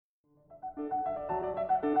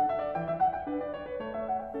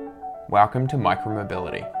Welcome to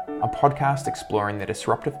Micromobility, a podcast exploring the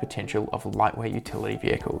disruptive potential of lightweight utility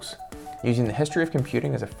vehicles. Using the history of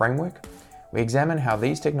computing as a framework, we examine how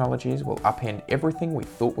these technologies will upend everything we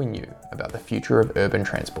thought we knew about the future of urban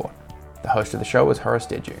transport. The host of the show is Horace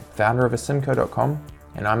Dediu, founder of Asimco.com,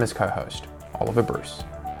 and I'm his co-host, Oliver Bruce.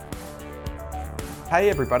 Hey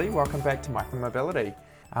everybody, welcome back to Micromobility.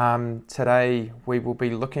 Today we will be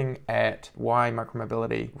looking at why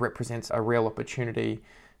micromobility represents a real opportunity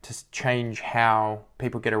to change how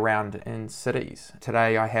people get around in cities.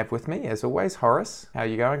 Today I have with me, as always, Horace. How are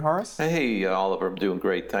you going, Horace? Hey, Oliver. I'm doing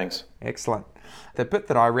great, thanks. Excellent. The bit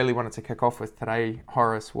that I really wanted to kick off with today,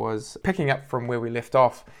 Horace, was picking up from where we left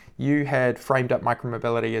off. You had framed up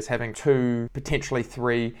micromobility as having two, potentially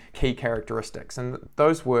three key characteristics, and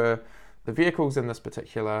those were the vehicles in this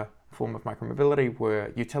particular form of micromobility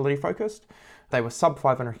were utility focused. They were sub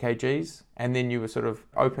 500 kgs, and then you were sort of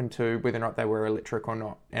open to whether or not they were electric or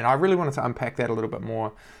not. And I really wanted to unpack that a little bit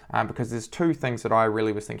more because there's two things that I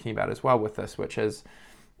really was thinking about as well with this, which is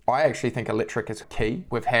I actually think electric is key.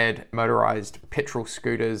 We've had motorized petrol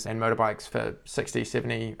scooters and motorbikes for 60,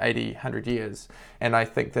 70, 80, 100 years. And I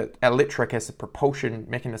think that electric as a propulsion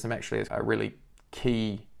mechanism actually is a really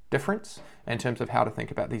key difference in terms of how to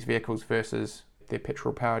think about these vehicles versus their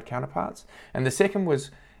petrol-powered counterparts. And the second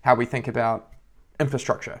was how we think about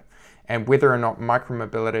infrastructure and whether or not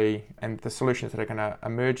micromobility and the solutions that are going to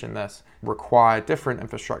emerge in this require different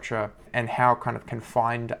infrastructure, and how kind of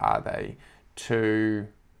confined are they to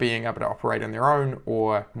being able to operate on their own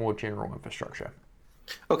or more general infrastructure?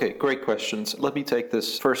 Okay, great questions. Let me take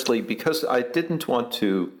this firstly because I didn't want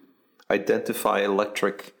to identify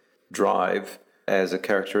electric drive as a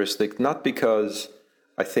characteristic, not because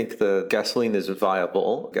I think the gasoline is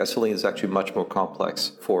viable. Gasoline is actually much more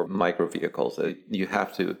complex for micro vehicles. You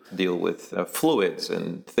have to deal with fluids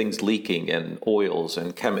and things leaking and oils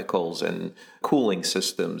and chemicals and cooling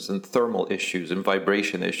systems and thermal issues and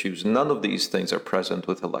vibration issues. None of these things are present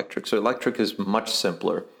with electric. So electric is much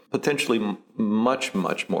simpler, potentially much,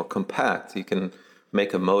 much more compact. You can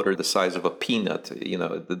make a motor the size of a peanut. You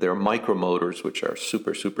know, there are micro motors which are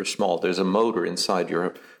super, super small. There's a motor inside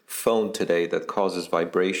your phone today that causes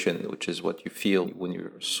vibration, which is what you feel when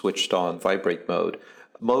you're switched on vibrate mode.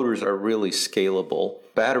 Motors are really scalable.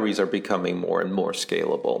 Batteries are becoming more and more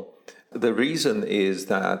scalable. The reason is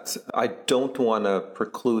that I don't want to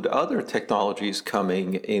preclude other technologies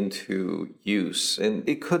coming into use. And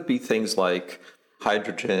it could be things like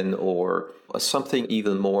hydrogen or something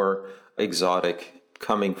even more exotic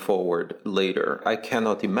coming forward later. I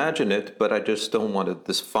cannot imagine it, but I just don't want to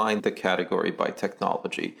define the category by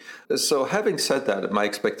technology. So having said that, my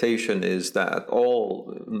expectation is that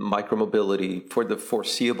all micromobility for the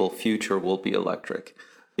foreseeable future will be electric.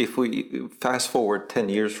 If we fast forward 10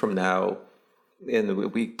 years from now and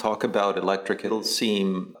we talk about electric, it'll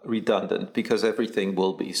seem redundant because everything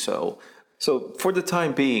will be so. So for the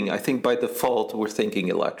time being, I think by default, we're thinking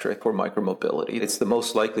electric or micromobility. It's the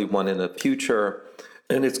most likely one in the future.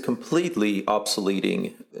 And it's completely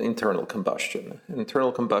obsoleting internal combustion.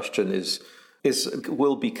 Internal combustion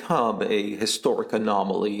will become a historic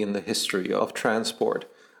anomaly in the history of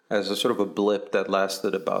transport as a sort of a blip that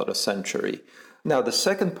lasted about a century. Now, the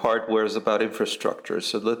second part was about infrastructure.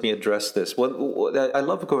 So let me address this. I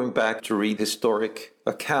love going back to read historic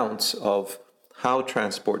accounts of how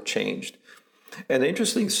transport changed. An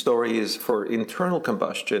interesting story is for internal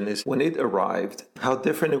combustion is when it arrived, how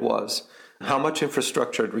different it was, how much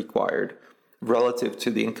infrastructure it required relative to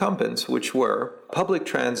the incumbents, which were public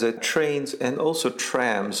transit, trains, and also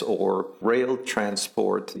trams or rail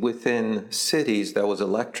transport within cities that was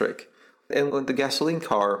electric. And when the gasoline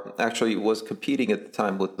car actually was competing at the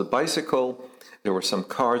time with the bicycle, there were some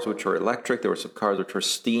cars which were electric, there were some cars which were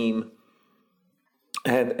steam.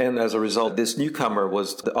 And as a result, this newcomer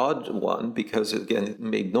was the odd one because, again, it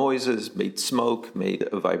made noises, made smoke, made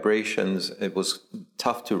vibrations. It was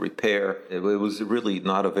tough to repair. It was really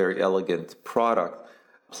not a very elegant product.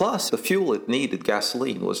 Plus, the fuel it needed,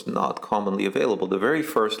 gasoline, was not commonly available. The very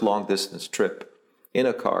first long-distance trip in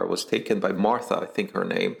a car was taken by Martha, I think her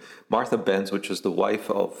name, Martha Benz, which is the wife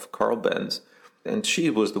of Carl Benz. And she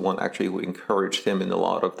was the one actually who encouraged him in a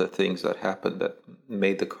lot of the things that happened that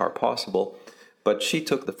made the car possible. But she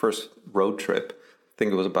took the first road trip, I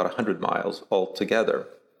think it was about 100 miles altogether.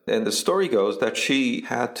 And the story goes that she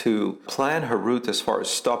had to plan her route as far as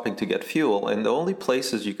stopping to get fuel. And the only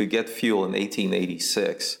places you could get fuel in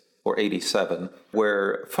 1886 or 87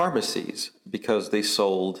 were pharmacies because they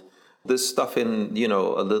sold this stuff in,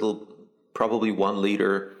 a little, probably 1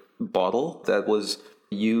 liter bottle that was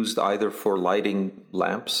used either for lighting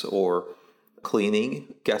lamps or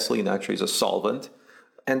cleaning. Gasoline actually is a solvent.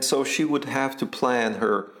 And so she would have to plan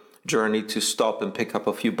her journey to stop and pick up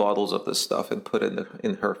a few bottles of this stuff and put it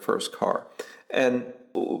in her first car. And,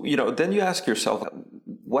 then you ask yourself,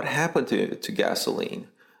 what happened to gasoline?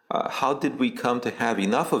 How did we come to have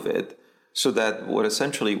enough of it so that what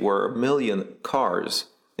essentially were 1 million cars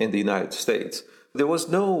in the United States? There was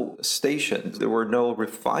no stations, there were no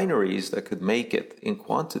refineries that could make it in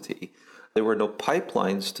quantity. There were no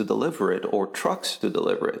pipelines to deliver it or trucks to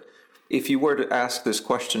deliver it. If you were to ask this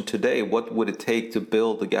question today, what would it take to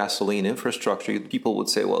build the gasoline infrastructure? People would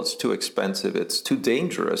say, well, it's too expensive. It's too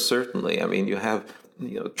dangerous, certainly. I mean, you have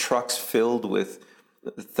trucks filled with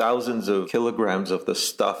thousands of kilograms of the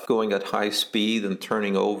stuff going at high speed and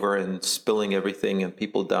turning over and spilling everything and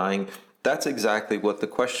people dying. That's exactly what the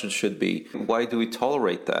question should be. Why do we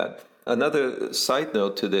tolerate that? Another side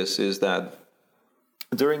note to this is that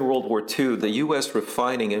during World War II, the U.S.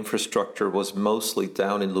 refining infrastructure was mostly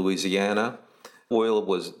down in Louisiana. Oil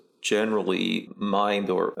was generally mined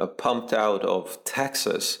or pumped out of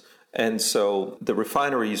Texas. And so the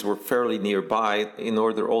refineries were fairly nearby in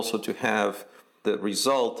order also to have the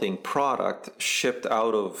resulting product shipped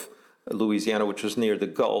out of Louisiana, which was near the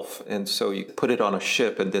Gulf. And so you put it on a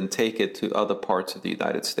ship and then take it to other parts of the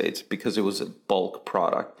United States because it was a bulk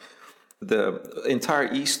product. The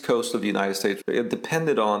entire east coast of the United States, it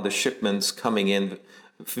depended on the shipments coming in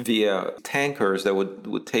via tankers that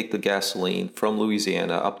would take the gasoline from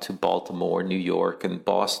Louisiana up to Baltimore, New York, and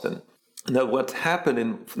Boston. Now, what happened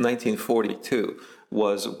in 1942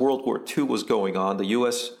 was World War II was going on. The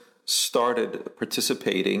U.S. started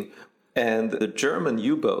participating, and the German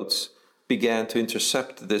U-boats began to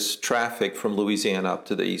intercept this traffic from Louisiana up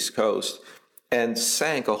to the East Coast and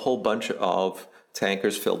sank a whole bunch of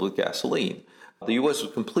tankers filled with gasoline. The U.S.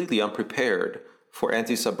 was completely unprepared for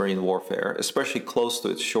anti-submarine warfare, especially close to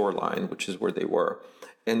its shoreline, which is where they were,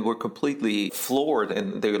 and were completely floored,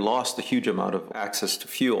 and they lost a huge amount of access to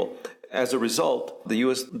fuel. As a result, the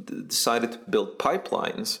U.S. decided to build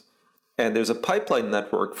pipelines, and there's a pipeline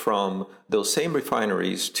network from those same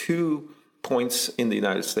refineries to points in the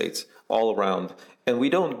United States all around. And we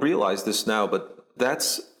don't realize this now, but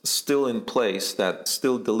that's still in place, that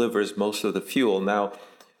still delivers most of the fuel. Now,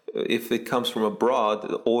 if it comes from abroad,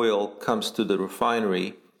 the oil comes to the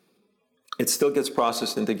refinery, it still gets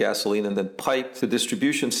processed into gasoline and then piped to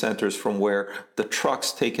distribution centers from where the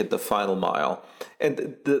trucks take it the final mile.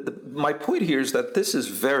 And my point here is that this is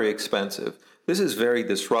very expensive. This is very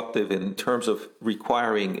disruptive in terms of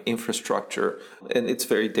requiring infrastructure, and it's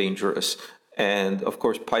very dangerous. And of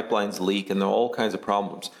course, pipelines leak, and there are all kinds of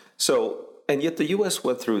problems. And yet the U.S.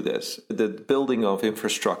 went through this, the building of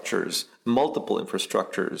infrastructures, multiple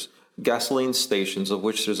infrastructures, gasoline stations, of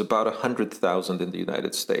which there's about 100,000 in the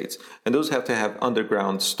United States. And those have to have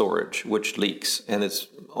underground storage, which leaks, and it's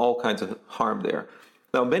all kinds of harm there.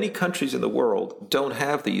 Now, many countries in the world don't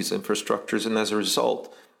have these infrastructures, and as a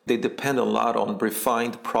result, they depend a lot on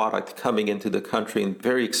refined product coming into the country and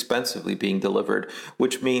very expensively being delivered,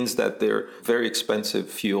 which means that they're very expensive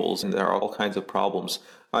fuels, and there are all kinds of problems.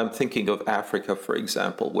 I'm thinking of Africa, for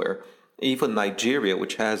example, where even Nigeria,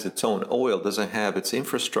 which has its own oil, doesn't have its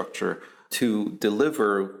infrastructure to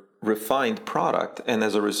deliver refined product. And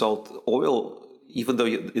as a result, oil, even though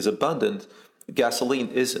is abundant, gasoline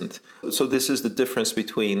isn't. So this is the difference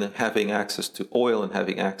between having access to oil and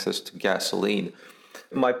having access to gasoline.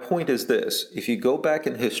 My point is this: if you go back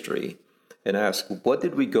in history and ask, what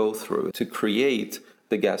did we go through to create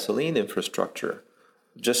the gasoline infrastructure?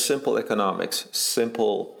 Just simple economics,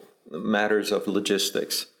 simple matters of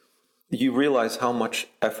logistics. You realize how much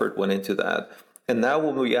effort went into that. And now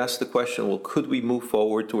when we ask the question, well, could we move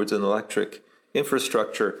forward towards an electric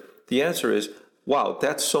infrastructure? The answer is, wow,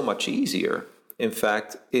 that's so much easier. In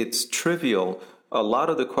fact, it's trivial. A lot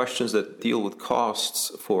of the questions that deal with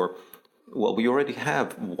costs we already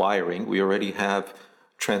have wiring, we already have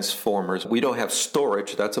transformers. We don't have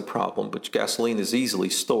storage, that's a problem, but gasoline is easily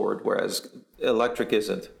stored, whereas electric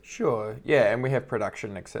isn't. Sure, yeah, and we have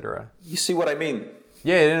production, etc. You see what I mean?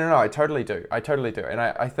 Yeah, no, I totally do. And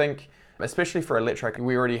I think, especially for electric,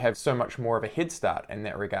 we already have so much more of a head start in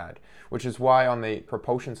that regard, which is why on the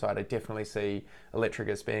propulsion side, I definitely see electric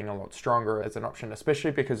as being a lot stronger as an option,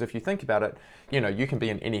 especially because if you think about it, you can be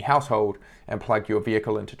in any household and plug your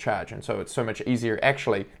vehicle into charge. And so it's so much easier.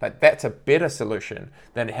 Actually, that's a better solution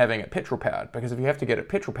than having it petrol powered, because if you have to get it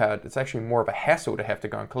petrol powered, it's actually more of a hassle to have to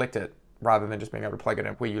go and collect it rather than just being able to plug it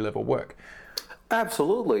in where you live or work.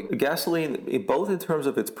 Absolutely. Gasoline, both in terms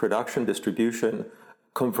of its production, distribution,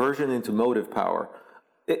 conversion into motive power,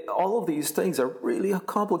 all of these things are really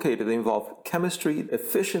complicated. They involve chemistry.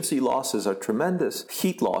 Efficiency losses are tremendous.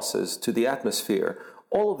 Heat losses to the atmosphere.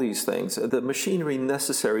 all of these things, the machinery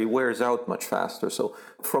necessary wears out much faster. So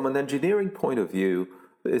from an engineering point of view,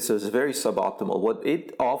 this is very suboptimal. What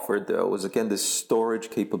it offered, though, was, again, this storage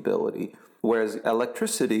capability, whereas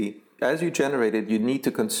electricity, as you generate it, you need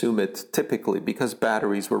to consume it typically because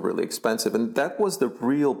batteries were really expensive. And that was the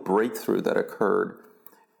real breakthrough that occurred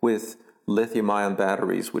with lithium-ion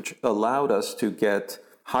batteries, which allowed us to get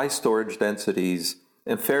high storage densities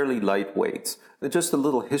and fairly light weights. And just a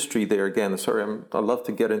little history there again. Sorry, I love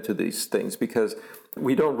to get into these things because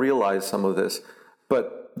we don't realize some of this.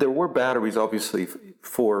 But there were batteries, obviously,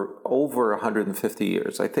 for over 150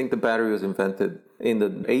 years. I think the battery was invented in the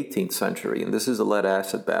 18th century, and this is a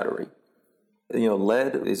lead-acid battery.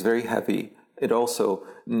 Lead is very heavy. It also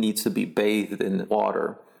needs to be bathed in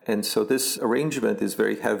water. And so this arrangement is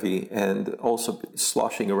very heavy, and also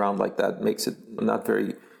sloshing around like that makes it not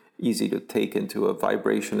very easy to take into a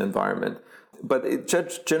vibration environment. But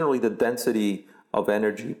generally, the density of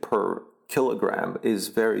energy per kilogram is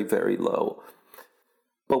very, very low.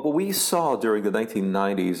 But what we saw during the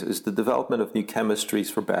 1990s is the development of new chemistries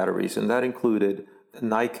for batteries, and that included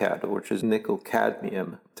NiCad, which is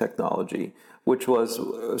nickel-cadmium technology, which was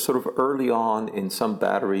sort of early on in some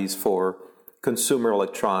batteries for consumer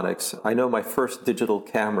electronics. I know my first digital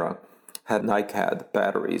camera had NiCad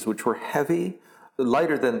batteries, which were heavy,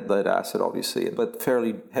 lighter than lead acid, obviously, but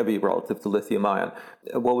fairly heavy relative to lithium ion.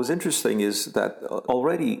 What was interesting is that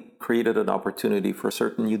already created an opportunity for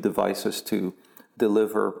certain new devices to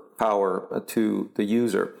deliver power to the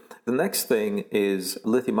user. The next thing is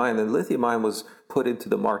lithium ion, and lithium ion was put into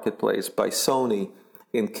the marketplace by Sony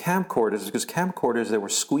in camcorders, because camcorders, they were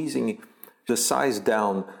squeezing the size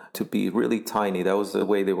down to be really tiny. That was the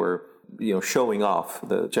way they were, showing off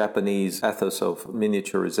the Japanese ethos of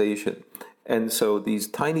miniaturization. And so these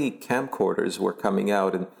tiny camcorders were coming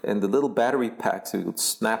out, and the little battery packs that would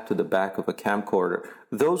snap to the back of a camcorder,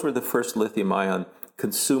 those were the first lithium-ion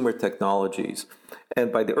consumer technologies.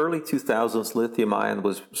 And by the early 2000s, lithium-ion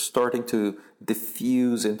was starting to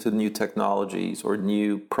diffuse into new technologies or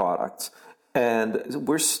new products. And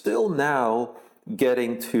we're still now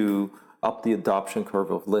getting to up the adoption curve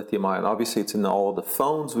of lithium-ion. Obviously, it's in all the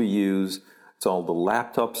phones we use, it's all the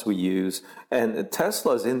laptops we use. And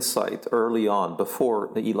Tesla's insight early on,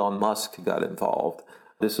 before Elon Musk got involved,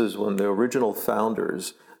 this is when the original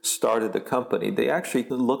founders started the company. They actually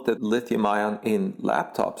looked at lithium-ion in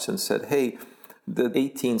laptops and said, hey, the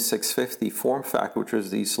 18650 form factor, which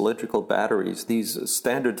was these cylindrical batteries, these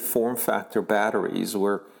standard form factor batteries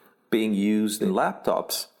were being used in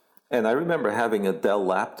laptops. And I remember having a Dell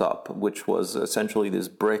laptop, which was essentially this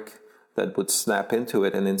brick that would snap into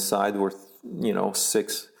it, and inside were,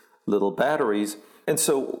 6 little batteries. And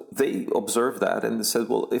so they observed that and said,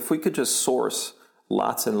 well, if we could just source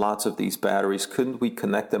lots and lots of these batteries, couldn't we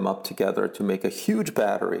connect them up together to make a huge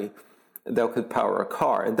battery that could power a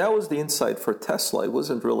car? And that was the insight for Tesla. It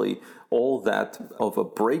wasn't really all that of a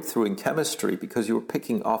breakthrough in chemistry because you were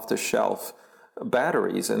picking off-the-shelf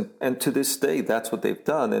batteries. And to this day, that's what they've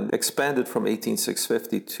done, and expanded from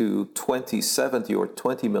 18650 to 2070 or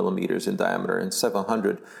 20 millimeters in diameter and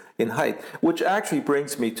 700 in height, which actually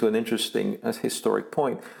brings me to an interesting historic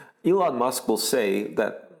point. Elon Musk will say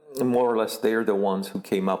that more or less they're the ones who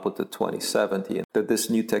came up with the 2070, and that this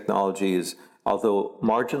new technology is, although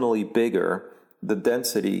marginally bigger, the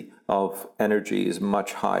density of energy is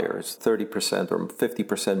much higher. It's 30% or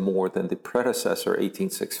 50% more than the predecessor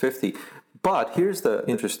 18650. But here's the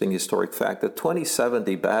interesting historic fact. The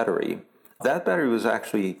 2070 battery, that battery was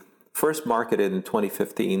actually first marketed in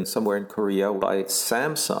 2015 somewhere in Korea by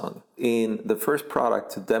Samsung. In the first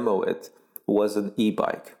product to demo it was an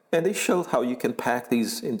e-bike. And they showed how you can pack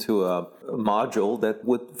these into a module that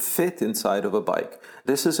would fit inside of a bike.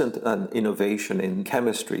 This isn't an innovation in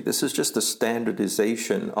chemistry. This is just a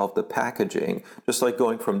standardization of the packaging, just like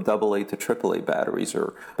going from AA to AAA batteries.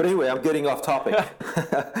 But anyway, I'm getting off topic,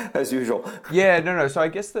 as usual. Yeah, no. So I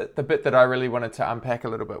guess that the bit that I really wanted to unpack a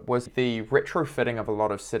little bit was the retrofitting of a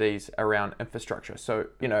lot of cities around infrastructure. So,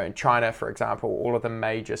 in China, for example, all of the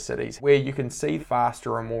major cities where you can see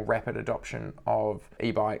faster and more rapid adoption of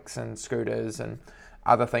e-bikes and scooters and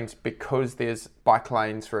other things because there's bike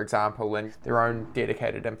lanes, for example, and their own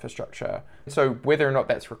dedicated infrastructure. So whether or not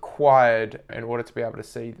that's required in order to be able to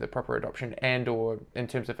see the proper adoption, and or in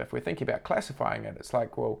terms of if we're thinking about classifying it, it's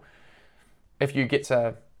like, well, if you get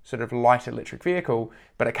a sort of light electric vehicle,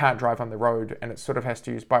 but it can't drive on the road and it sort of has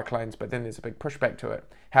to use bike lanes, but then there's a big pushback to it.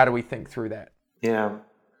 How do we think through that? Yeah.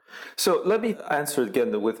 So let me answer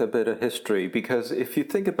again with a bit of history, because if you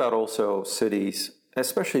think about also cities,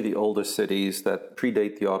 especially the older cities that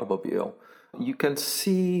predate the automobile, you can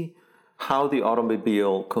see how the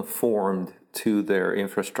automobile conformed to their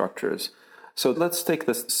infrastructures. So let's take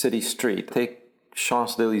the city street. Take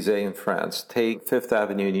Champs-Élysées in France. Take Fifth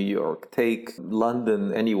Avenue in New York. Take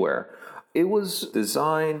London, anywhere. It was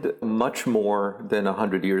designed much more than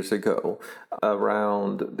 100 years ago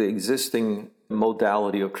around the existing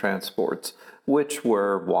modality of transports, which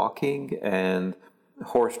were walking and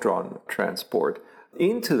horse-drawn transport.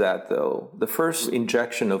 Into that, though, the first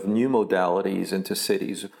injection of new modalities into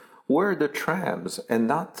cities were the trams and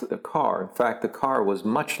not the car. In fact, the car was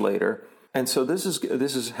much later. And so this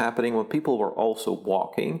is happening when people were also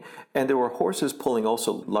walking, and there were horses pulling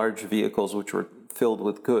also large vehicles which were filled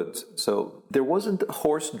with goods. So there wasn't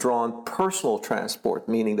horse-drawn personal transport,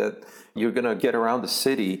 meaning that you're going to get around the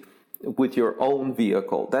city with your own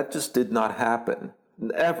vehicle. That just did not happen,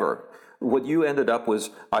 ever. What you ended up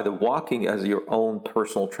was either walking as your own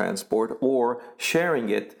personal transport or sharing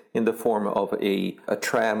it in the form of a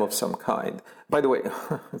tram of some kind. By the way,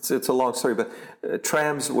 it's a long story, but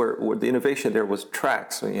trams were the innovation there was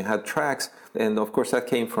tracks. So you had tracks, and of course that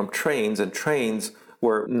came from trains, and trains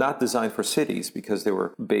were not designed for cities because they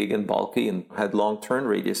were big and bulky and had long turn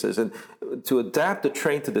radiuses. And to adapt the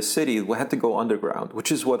train to the city, we had to go underground,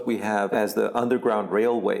 which is what we have as the Underground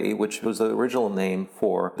Railway, which was the original name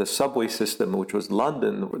for the subway system, which was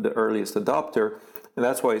London, the earliest adopter. And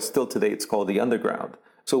that's why still today it's called the Underground.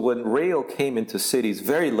 So when rail came into cities,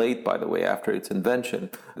 very late, by the way, after its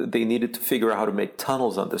invention, they needed to figure out how to make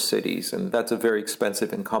tunnels under cities. And that's a very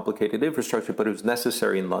expensive and complicated infrastructure, but it was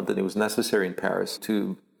necessary in London. It was necessary in Paris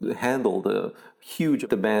to handle the huge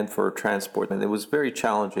demand for transport. And it was a very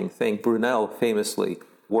challenging thing. Brunel famously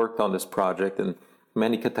worked on this project, and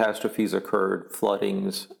many catastrophes occurred,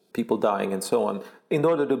 floodings, people dying, and so on, in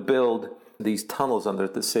order to build these tunnels under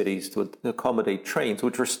the cities to accommodate trains,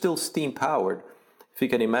 which were still steam-powered. If you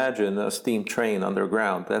can imagine a steam train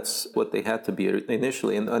underground, that's what they had to be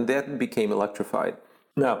initially, and that became electrified.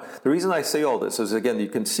 Now, the reason I say all this is, again, you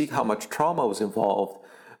can see how much trauma was involved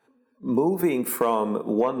moving from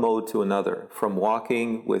one mode to another, from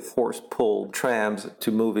walking with horse-pulled trams to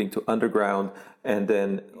moving to underground, and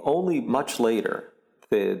then only much later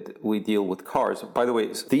did we deal with cars. By the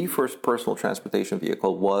way, the first personal transportation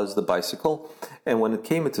vehicle was the bicycle, and when it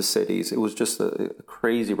came into cities, it was just a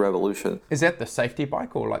crazy revolution. Is that the safety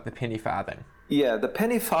bike or like the penny farthing? Yeah, the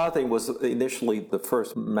penny farthing was initially the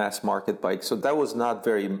first mass market bike, so that was not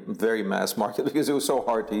very, very mass market because it was so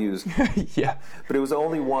hard to use. Yeah. But it was the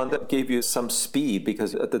only one that gave you some speed,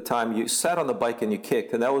 because at the time you sat on the bike and you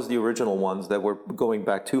kicked, and that was the original ones that were going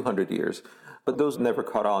back 200 years. But those never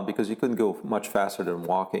caught on because you couldn't go much faster than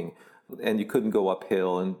walking, and you couldn't go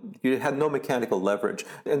uphill, and you had no mechanical leverage.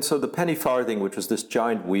 And so the penny farthing, which was this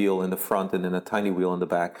giant wheel in the front and then a tiny wheel in the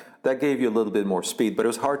back, that gave you a little bit more speed, but it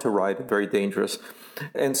was hard to ride and very dangerous.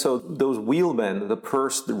 And so those wheelmen, the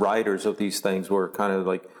first riders of these things, were kind of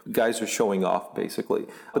like guys who are showing off, basically.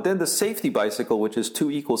 But then the safety bicycle, which is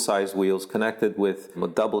two equal-sized wheels connected with a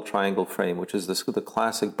double triangle frame, which is the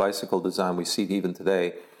classic bicycle design we see even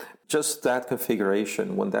today, just that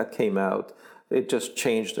configuration, when that came out, it just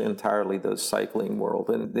changed entirely the cycling world,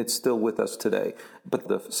 and it's still with us today. But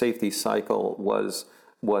the safety cycle was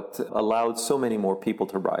what allowed so many more people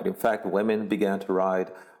to ride. In fact, women began to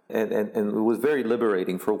ride, and it was very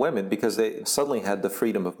liberating for women because they suddenly had the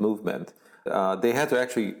freedom of movement. They had to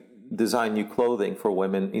actually design new clothing for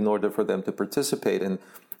women in order for them to participate, and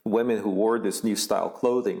women who wore this new style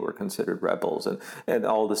clothing were considered rebels, and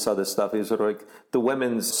all this other stuff. It was sort of like the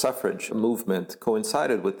women's suffrage movement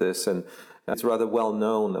coincided with this, and it's rather well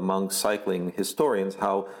known among cycling historians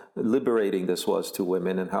how liberating this was to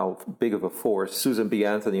women and how big of a force. Susan B.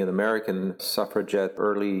 Anthony, an American suffragette,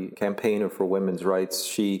 early campaigner for women's rights,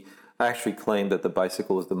 she actually claimed that the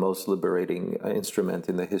bicycle was the most liberating instrument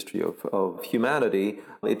in the history of humanity.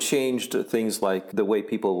 It changed things like the way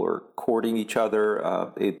people were courting each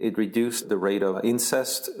other. It reduced the rate of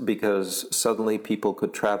incest because suddenly people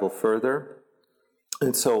could travel further.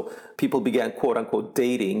 And so people began, quote unquote,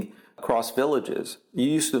 dating across villages. You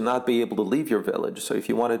used to not be able to leave your village. So if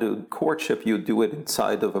you wanted to courtship, you would do it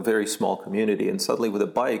inside of a very small community. And suddenly with a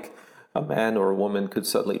bike, a man or a woman could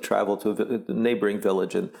suddenly travel to a neighboring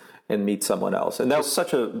village and meet someone else. And that was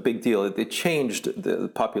such a big deal. It changed the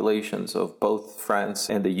populations of both France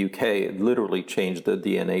and the UK. It literally changed the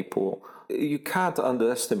DNA pool. You can't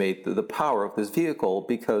underestimate the power of this vehicle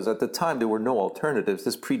because at the time there were no alternatives.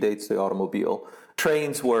 This predates the automobile.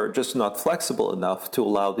 Trains were just not flexible enough to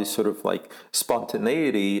allow this sort of like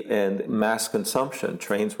spontaneity and mass consumption.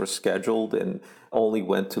 Trains were scheduled and only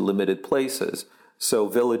went to limited places. So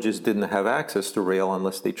villages didn't have access to rail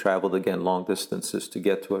unless they traveled, again, long distances to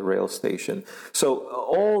get to a rail station. So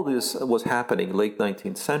all this was happening late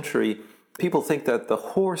 19th century. People think that the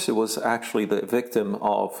horse was actually the victim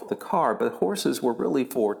of the car, but horses were really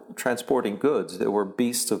for transporting goods. They were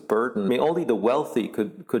beasts of burden. I mean, only the wealthy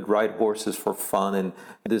could ride horses for fun. And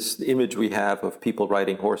this image we have of people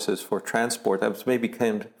riding horses for transport, that maybe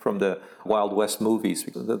came from the Wild West movies,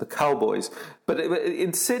 the cowboys. But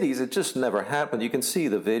in cities, it just never happened. You can see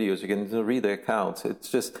the videos, you can read the accounts. It's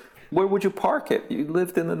just... Where would you park it? You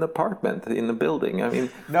lived in an apartment, in a building. I mean,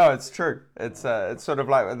 no, it's true. It's sort of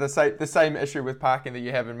like the same issue with parking that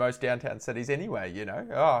you have in most downtown cities anyway. You know,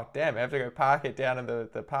 oh damn, I have to go park it down in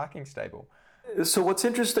the parking stable. So what's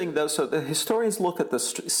interesting though, so the historians look at the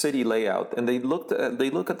city layout and they look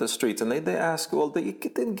at the streets and they ask, well, they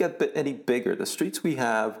didn't get any bigger. The streets we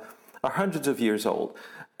have are hundreds of years old,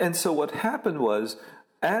 and so what happened was,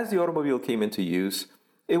 as the automobile came into use,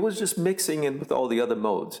 it was just mixing in with all the other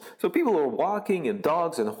modes. So people were walking, and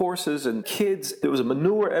dogs and horses and kids. There was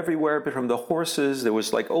manure everywhere from the horses. There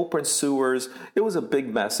was like open sewers. It was a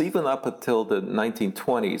big mess, even up until the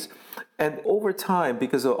 1920s. And over time,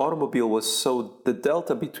 because the automobile was the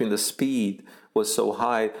delta between the speed was so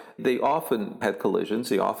high, they often had collisions.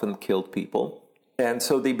 They often killed people. And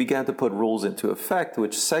so they began to put rules into effect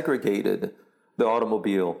which segregated the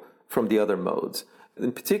automobile from the other modes.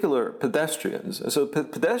 In particular, pedestrians. So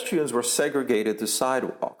pedestrians were segregated to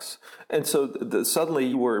sidewalks. And so suddenly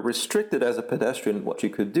you were restricted as a pedestrian what you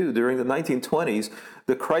could do. During the 1920s,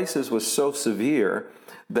 the crisis was so severe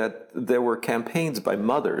that there were campaigns by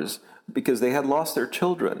mothers because they had lost their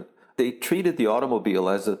children. They treated the automobile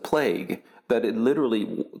as a plague, that it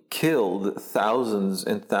literally killed thousands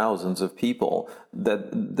and thousands of people, that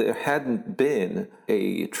there hadn't been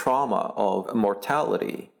a trauma of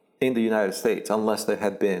mortality in the United States unless there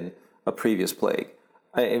had been a previous plague.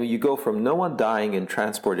 I mean, you go from no one dying in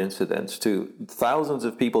transport incidents to thousands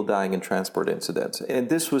of people dying in transport incidents. And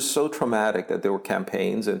this was so traumatic that there were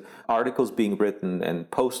campaigns and articles being written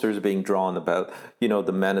and posters being drawn about,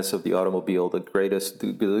 the menace of the automobile,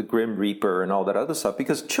 the Grim Reaper and all that other stuff,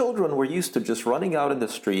 because children were used to just running out in the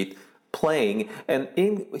street, playing, and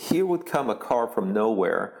here would come a car from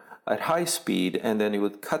nowhere at high speed, and then it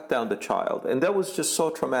would cut down the child. And that was just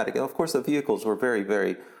so traumatic. And of course, the vehicles were very,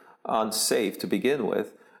 very unsafe to begin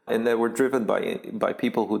with, and they were driven by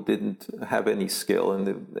people who didn't have any skill,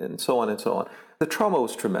 and so on and so on. The trauma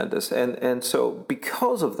was tremendous. And so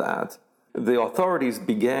because of that, the authorities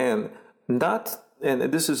began not, and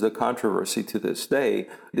this is the controversy to this day,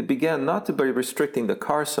 they began not to be restricting the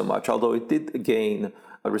car so much, although it did gain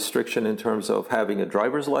a restriction in terms of having a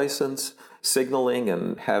driver's license, signaling,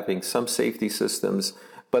 and having some safety systems.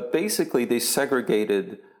 But basically, they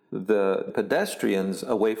segregated the pedestrians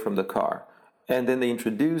away from the car. And then they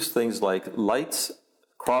introduced things like lights,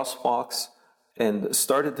 crosswalks, and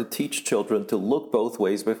started to teach children to look both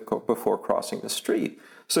ways before crossing the street.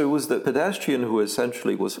 So it was the pedestrian who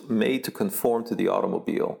essentially was made to conform to the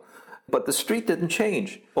automobile. But the street didn't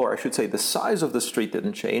change, or I should say the size of the street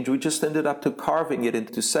didn't change. We just ended up to carving it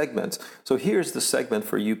into segments. So here's the segment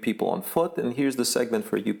for you people on foot, and here's the segment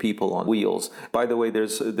for you people on wheels. By the way,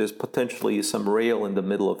 there's potentially some rail in the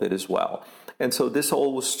middle of it as well. And so this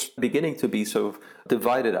all was beginning to be sort of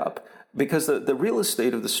divided up because the real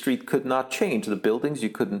estate of the street could not change. The buildings, you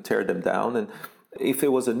couldn't tear them down, and if it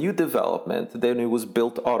was a new development, then it was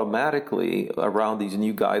built automatically around these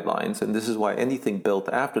new guidelines. And this is why anything built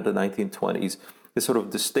after the 1920s is sort of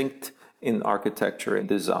distinct in architecture and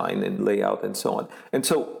design and layout and so on. And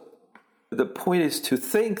so the point is to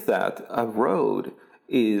think that a road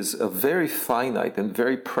is a very finite and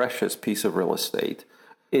very precious piece of real estate.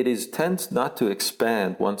 It tends not to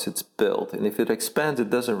expand once it's built. And if it expands, it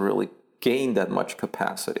doesn't really gain that much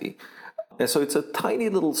capacity. And so it's a tiny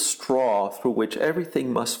little straw through which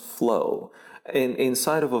everything must flow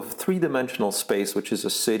inside of a three-dimensional space, which is a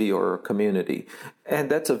city or a community. And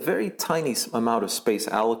that's a very tiny amount of space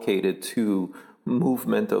allocated to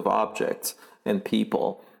movement of objects and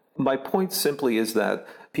people. My point simply is that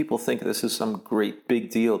people think this is some great big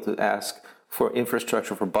deal to ask for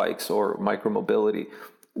infrastructure for bikes or micromobility.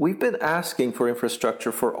 We've been asking for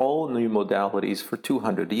infrastructure for all new modalities for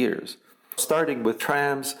 200 years. Starting with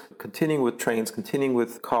trams, continuing with trains, continuing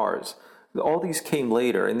with cars. All these came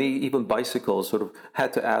later, and even bicycles sort of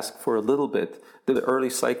had to ask for a little bit. The early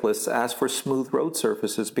cyclists asked for smooth road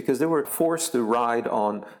surfaces because they were forced to ride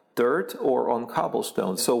on dirt or on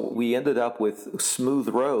cobblestone. So we ended up with smooth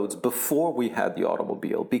roads before we had the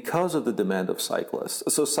automobile because of the demand of cyclists.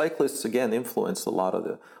 So cyclists, again, influenced a lot of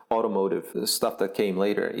the automotive stuff that came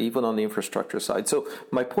later, even on the infrastructure side. So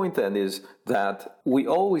my point then is that we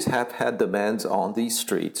always have had demands on these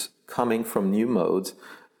streets coming from new modes,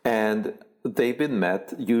 and they've been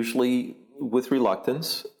met usually with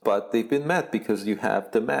reluctance, but they've been met because you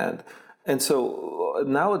have demand. And so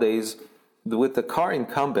nowadays, with the car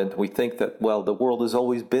incumbent, we think that, well, the world has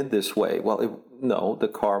always been this way. Well, no, the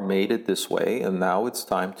car made it this way, and now it's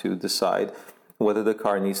time to decide whether the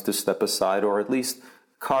car needs to step aside or at least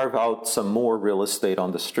carve out some more real estate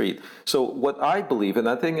on the street. So what I believe, and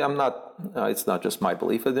I think it's not just my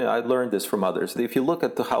belief, I learned this from others. If you look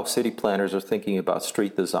at how city planners are thinking about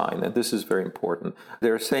street design, and this is very important,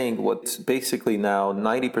 they're saying what's basically now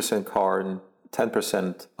 90% car and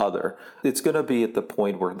 10% other. It's going to be at the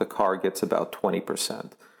point where the car gets about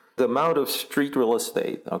 20%. The amount of street real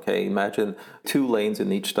estate, okay, imagine 2 lanes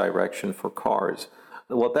in each direction for cars.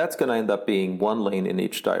 Well, that's going to end up being 1 lane in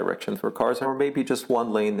each direction for cars, or maybe just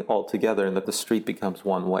 1 lane altogether, and that the street becomes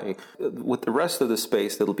one way. With the rest of the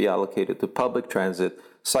space, that'll be allocated to public transit,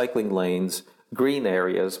 cycling lanes, green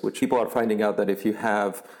areas, which people are finding out that if you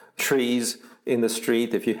have trees in the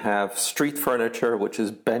street, if you have street furniture, which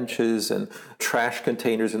is benches and trash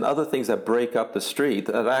containers and other things that break up the street,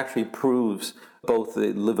 that actually proves both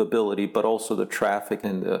the livability but also the traffic,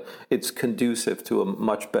 and it's conducive to a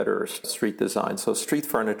much better street design. So street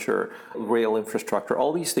furniture, rail infrastructure,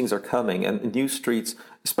 all these things are coming, and new streets,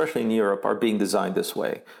 especially in Europe, are being designed this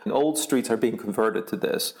way. And old streets are being converted to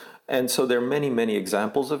this. And so there are many, many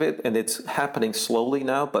examples of it, and it's happening slowly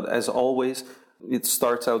now, but as always, it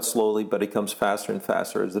starts out slowly, but it comes faster and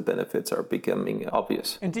faster as the benefits are becoming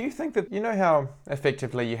obvious. And do you think that, you know how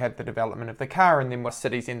effectively you had the development of the car and then what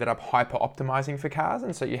cities ended up hyper-optimizing for cars?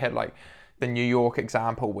 And so you had like the New York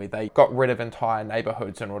example where they got rid of entire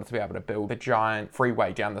neighborhoods in order to be able to build a giant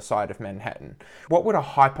freeway down the side of Manhattan. What would a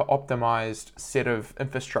hyper-optimized set of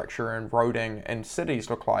infrastructure and roading in cities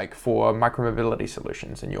look like for micromobility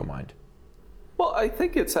solutions in your mind? Well, I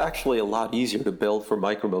think it's actually a lot easier to build for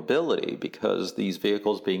micromobility because these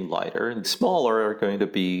vehicles being lighter and smaller are going to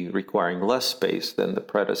be requiring less space than the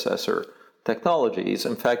predecessor technologies.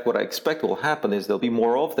 In fact, what I expect will happen is there'll be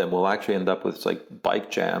more of them. We'll actually end up with like bike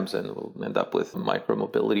jams, and we'll end up with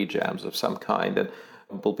micromobility jams of some kind. And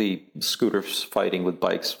will be scooters fighting with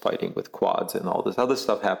bikes, fighting with quads, and all this other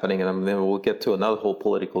stuff happening. And then we'll get to another whole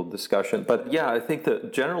political discussion. But yeah, I think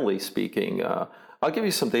that generally speaking, I'll give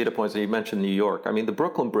you some data points. You mentioned New York. I mean, the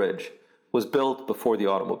Brooklyn Bridge was built before the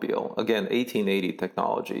automobile. Again, 1880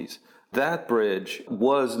 technologies. That bridge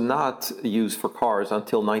was not used for cars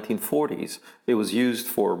until 1940s. It was used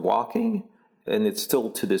for walking, and it's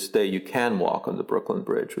still to this day you can walk on the Brooklyn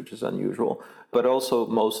Bridge, which is unusual. But also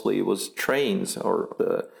mostly it was trains or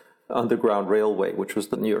the Underground Railway, which was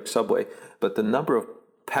the New York subway. But the number of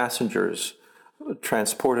passengers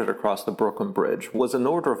transported across the Brooklyn Bridge was an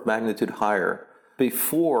order of magnitude higher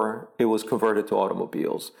before it was converted to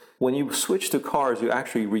automobiles. When you switch to cars, you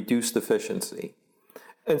actually reduce efficiency.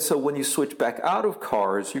 And so when you switch back out of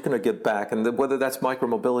cars, you're going to get back, and whether that's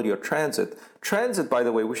micromobility or transit. Transit, by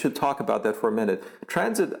the way, we should talk about that for a minute.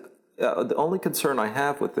 Transit, the only concern I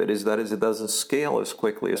have with it is that it doesn't scale as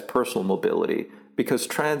quickly as personal mobility, because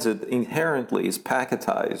transit inherently is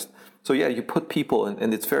packetized. So yeah, you put people in,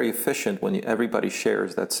 and it's very efficient when everybody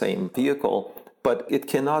shares that same vehicle, but it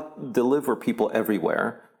cannot deliver people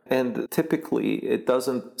everywhere. And typically, it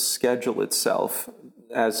doesn't schedule itself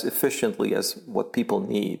as efficiently as what people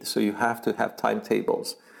need. So you have to have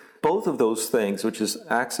timetables. Both of those things, which is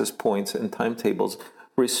access points and timetables,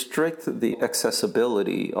 restrict the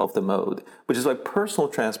accessibility of the mode, which is why personal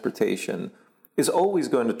transportation is always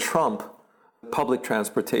going to trump public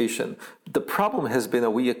transportation. The problem has been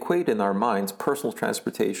that we equate in our minds personal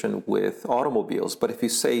transportation with automobiles. But if you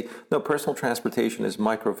say, no, personal transportation is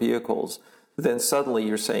micro vehicles, then suddenly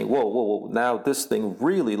you're saying, whoa, now this thing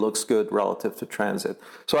really looks good relative to transit.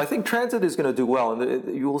 So I think transit is going to do well,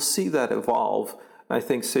 and you will see that evolve. I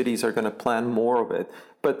think cities are going to plan more of it,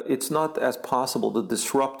 but it's not as possible to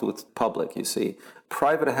disrupt with public, you see.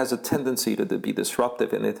 Private has a tendency to be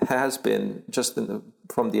disruptive, and it has been just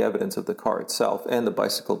from the evidence of the car itself and the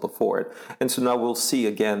bicycle before it. And so now we'll see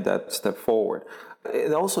again that step forward.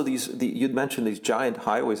 And also you'd mentioned these giant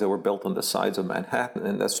highways that were built on the sides of Manhattan,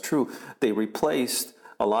 and that's true. They replaced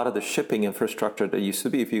a lot of the shipping infrastructure that used to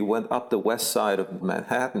be. If you went up the west side of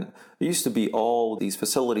Manhattan, there used to be all these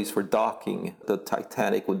facilities for docking. The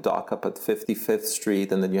Titanic would dock up at 55th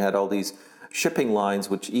Street, and then you had all these shipping lines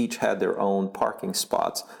which each had their own parking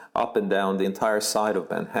spots up and down the entire side of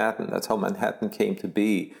Manhattan. That's how Manhattan came to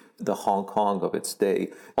be the Hong Kong of its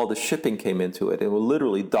day. All the shipping came into it. It was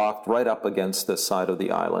literally docked right up against the side of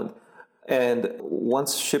the island. And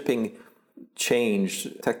once shipping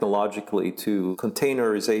changed technologically to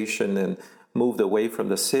containerization and moved away from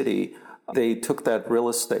the city, they took that real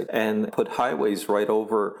estate and put highways right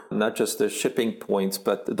over not just the shipping points,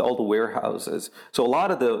 but all the warehouses. So a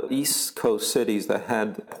lot of the East Coast cities that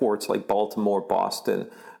had ports like Baltimore, Boston,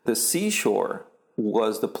 the seashore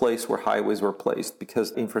was the place where highways were placed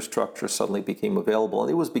because infrastructure suddenly became available.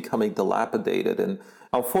 And it was becoming dilapidated and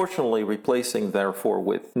unfortunately replacing, therefore,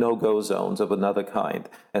 with no-go zones of another kind.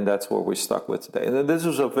 And that's where we're stuck with today. And this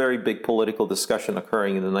was a very big political discussion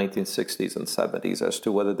occurring in the 1960s and 70s as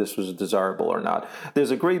to whether this was desirable or not.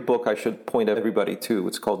 There's a great book I should point everybody to.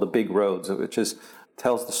 It's called The Big Roads, which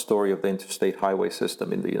tells the story of the interstate highway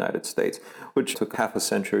system in the United States, which took half a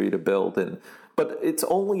century to build. But it's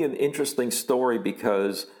only an interesting story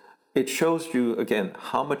because it shows you, again,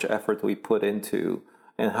 how much effort we put into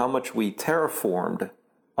and how much we terraformed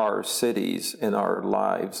our cities and our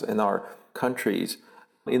lives and our countries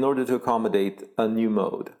in order to accommodate a new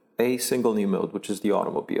mode, a single new mode, which is the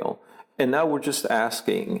automobile. And now we're just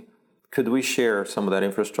asking, could we share some of that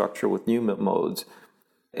infrastructure with new modes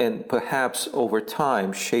and perhaps over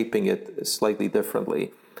time shaping it slightly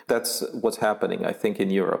differently? That's what's happening, I think, in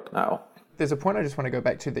Europe now. There's a point I just want to go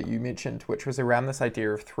back to that you mentioned, which was around this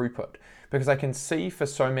idea of throughput. Because I can see for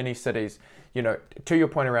so many cities, to your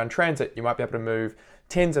point around transit, you might be able to move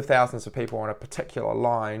tens of thousands of people on a particular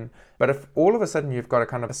line. But if all of a sudden you've got a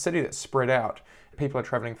kind of a city that's spread out, people are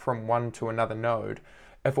traveling from one to another node,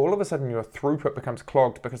 if all of a sudden your throughput becomes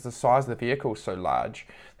clogged because the size of the vehicle is so large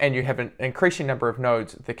and you have an increasing number of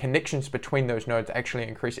nodes, the connections between those nodes actually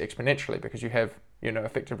increase exponentially because you have,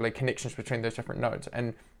 effectively connections between those different nodes.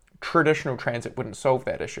 And traditional transit wouldn't solve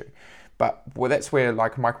that issue. But that's where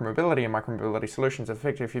like micromobility and micromobility solutions are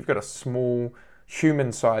effective. If you've got a small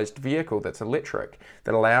human-sized vehicle that's electric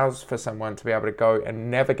that allows for someone to be able to go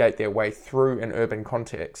and navigate their way through an urban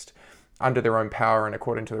context under their own power and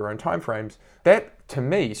according to their own timeframes, that to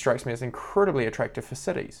me strikes me as incredibly attractive for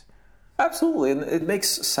cities. Absolutely, and it makes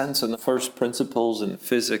sense in the first principles in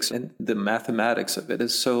physics, and the mathematics of it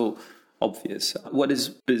is so obvious. What is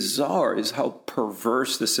bizarre is how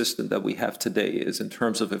perverse the system that we have today is in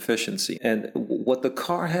terms of efficiency. And what the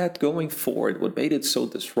car had going for it, what made it so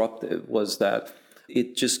disruptive, was that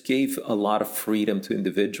it just gave a lot of freedom to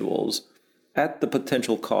individuals at the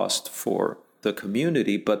potential cost for the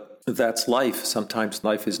community, but that's life. Sometimes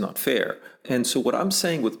life is not fair. And so what I'm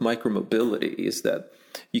saying with micromobility is that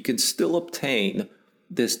you can still obtain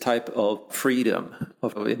this type of freedom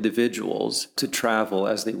of individuals to travel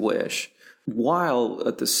as they wish, while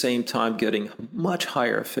at the same time getting much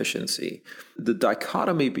higher efficiency. The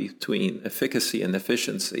dichotomy between efficacy and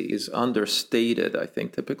efficiency is understated, I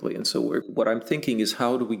think, typically. And so what I'm thinking is,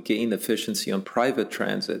 how do we gain efficiency on private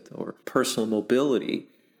transit or personal mobility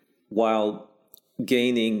while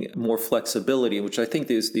gaining more flexibility, which I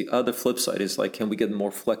think is the other flip side, is like, can we get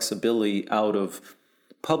more flexibility out of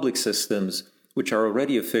public systems which are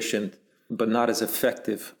already efficient but not as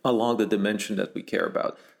effective along the dimension that we care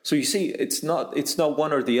about? So you see, it's not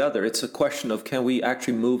one or the other. It's a question of, can we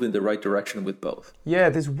actually move in the right direction with both? Yeah,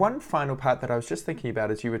 there's one final part that I was just thinking about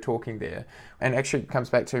as you were talking there, and actually comes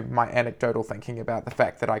back to my anecdotal thinking about the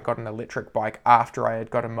fact that I got an electric bike after I had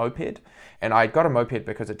got a moped. And I got a moped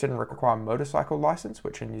because it didn't require a motorcycle license,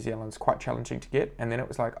 which in New Zealand is quite challenging to get. And then it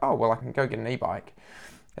was like, oh, well, I can go get an e-bike.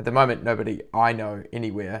 At the moment, nobody I know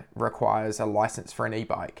anywhere requires a license for an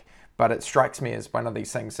e-bike. But it strikes me as one of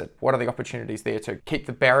these things that, what are the opportunities there to keep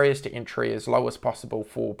the barriers to entry as low as possible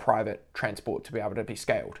for private transport to be able to be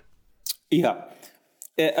scaled? Yeah.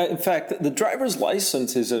 In fact, the driver's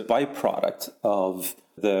license is a byproduct of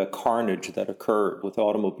the carnage that occurred with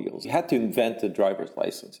automobiles. You had to invent a driver's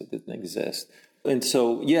license. It didn't exist. And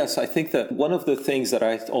so, yes, I think that one of the things that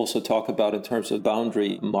I also talk about in terms of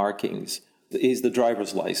boundary markings is the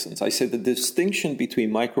driver's license. I say the distinction between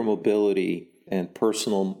micromobility and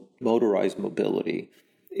personal motorized mobility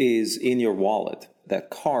is in your wallet,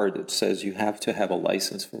 that card that says you have to have a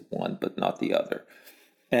license for one but not the other.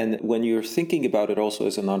 And when you're thinking about it also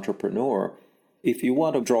as an entrepreneur, if you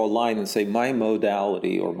want to draw a line and say my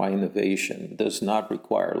modality or my innovation does not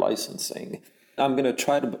require licensing, I'm going to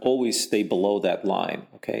try to always stay below that line.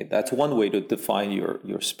 Okay, that's one way to define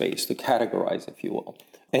your space, to categorize, if you will.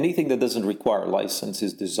 Anything that doesn't require a license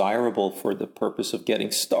is desirable for the purpose of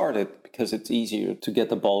getting started because it's easier to get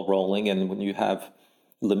the ball rolling. And when you have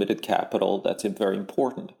limited capital, that's very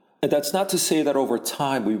important. And that's not to say that over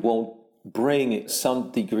time we won't bring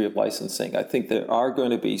some degree of licensing. I think there are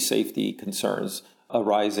going to be safety concerns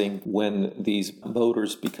arising when these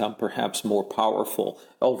motors become perhaps more powerful.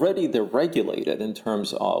 Already they're regulated in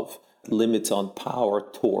terms of limits on power,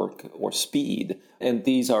 torque, or speed. And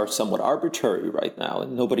these are somewhat arbitrary right now,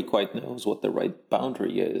 and nobody quite knows what the right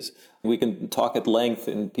boundary is. We can talk at length,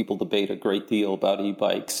 and people debate a great deal about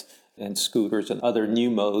e-bikes and scooters and other new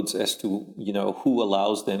modes as to, who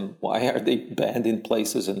allows them, why are they banned in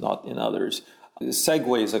places and not in others.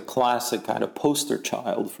 Segway is a classic kind of poster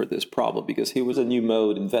child for this problem, because he was a new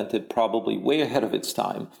mode invented probably way ahead of its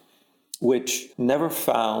time, which never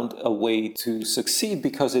found a way to succeed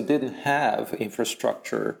because it didn't have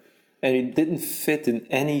infrastructure and it didn't fit in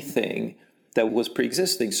anything that was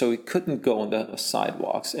pre-existing. So it couldn't go on the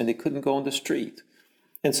sidewalks and it couldn't go on the street.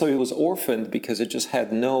 And so it was orphaned because it just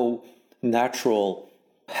had no natural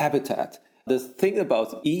habitat. The thing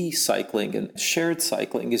about e-cycling and shared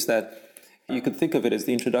cycling is that you could think of it as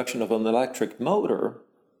the introduction of an electric motor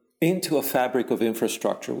into a fabric of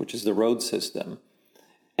infrastructure, which is the road system.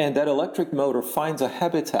 And that electric motor finds a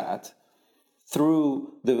habitat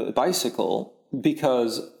through the bicycle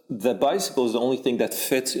because the bicycle is the only thing that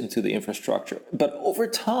fits into the infrastructure. But over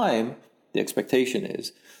time, the expectation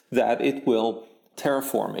is that it will,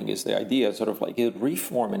 terraforming is the idea, sort of like it would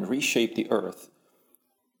reform and reshape the earth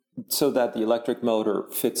so that the electric motor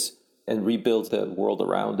fits and rebuilds the world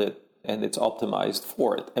around it, and it's optimized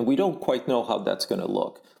for it. And we don't quite know how that's going to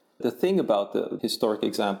look. The thing about the historic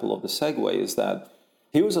example of the Segway is that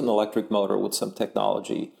here was an electric motor with some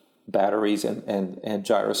technology, batteries and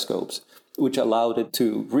gyroscopes, which allowed it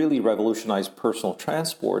to really revolutionize personal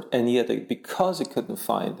transport. And yet, because it couldn't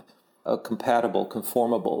find a compatible,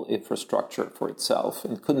 conformable infrastructure for itself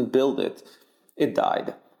and couldn't build it, it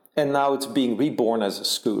died. And now it's being reborn as a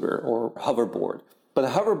scooter or hoverboard. But a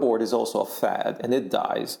hoverboard is also a fad, and it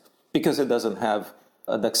dies because it doesn't have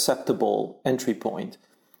an acceptable entry point.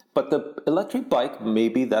 But the electric bike may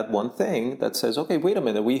be that one thing that says, okay, wait a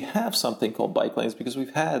minute, we have something called bike lanes because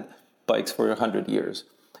we've had bikes for 100 years.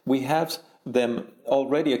 We have them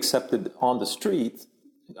already accepted on the street,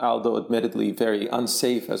 although admittedly very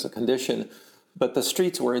unsafe as a condition, but the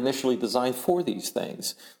streets were initially designed for these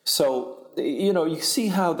things. So, you see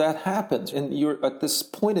how that happens. And you're at this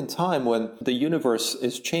point in time when the universe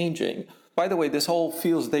is changing. By the way, this all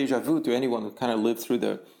feels deja vu to anyone who kind of lived through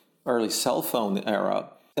the early cell phone era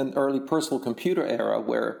and early personal computer era,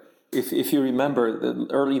 where if you remember the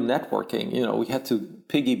early networking, we had to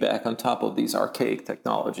piggyback on top of these archaic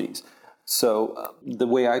technologies. So the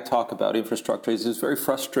way I talk about infrastructure is very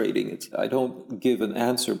frustrating. I don't give an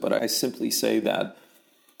answer, but I simply say that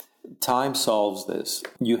time solves this.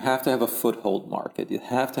 You have to have a foothold market. You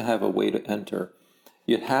have to have a way to enter.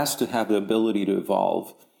 It has to have the ability to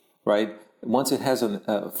evolve, right? Once it has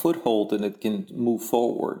a foothold, then it can move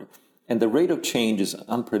forward. And the rate of change is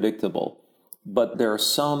unpredictable. But there are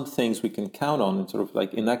some things we can count on, and sort of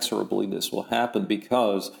like inexorably this will happen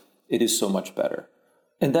because it is so much better.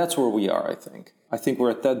 And that's where we are, I think. I think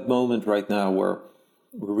we're at that moment right now where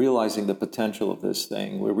we're realizing the potential of this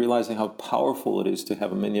thing. We're realizing how powerful it is to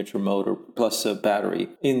have a miniature motor plus a battery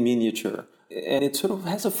in miniature. And it sort of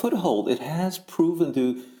has a foothold. It has proven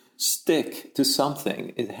to stick to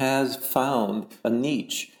something. It has found a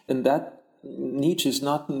niche. And that niche is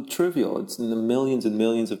not trivial. It's in the millions and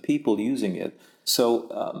millions of people using it.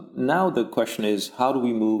 So now the question is, how do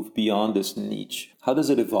we move beyond this niche? How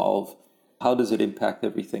does it evolve? How does it impact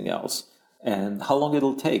everything else? And how long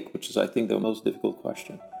it'll take, which is, I think, the most difficult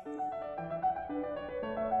question.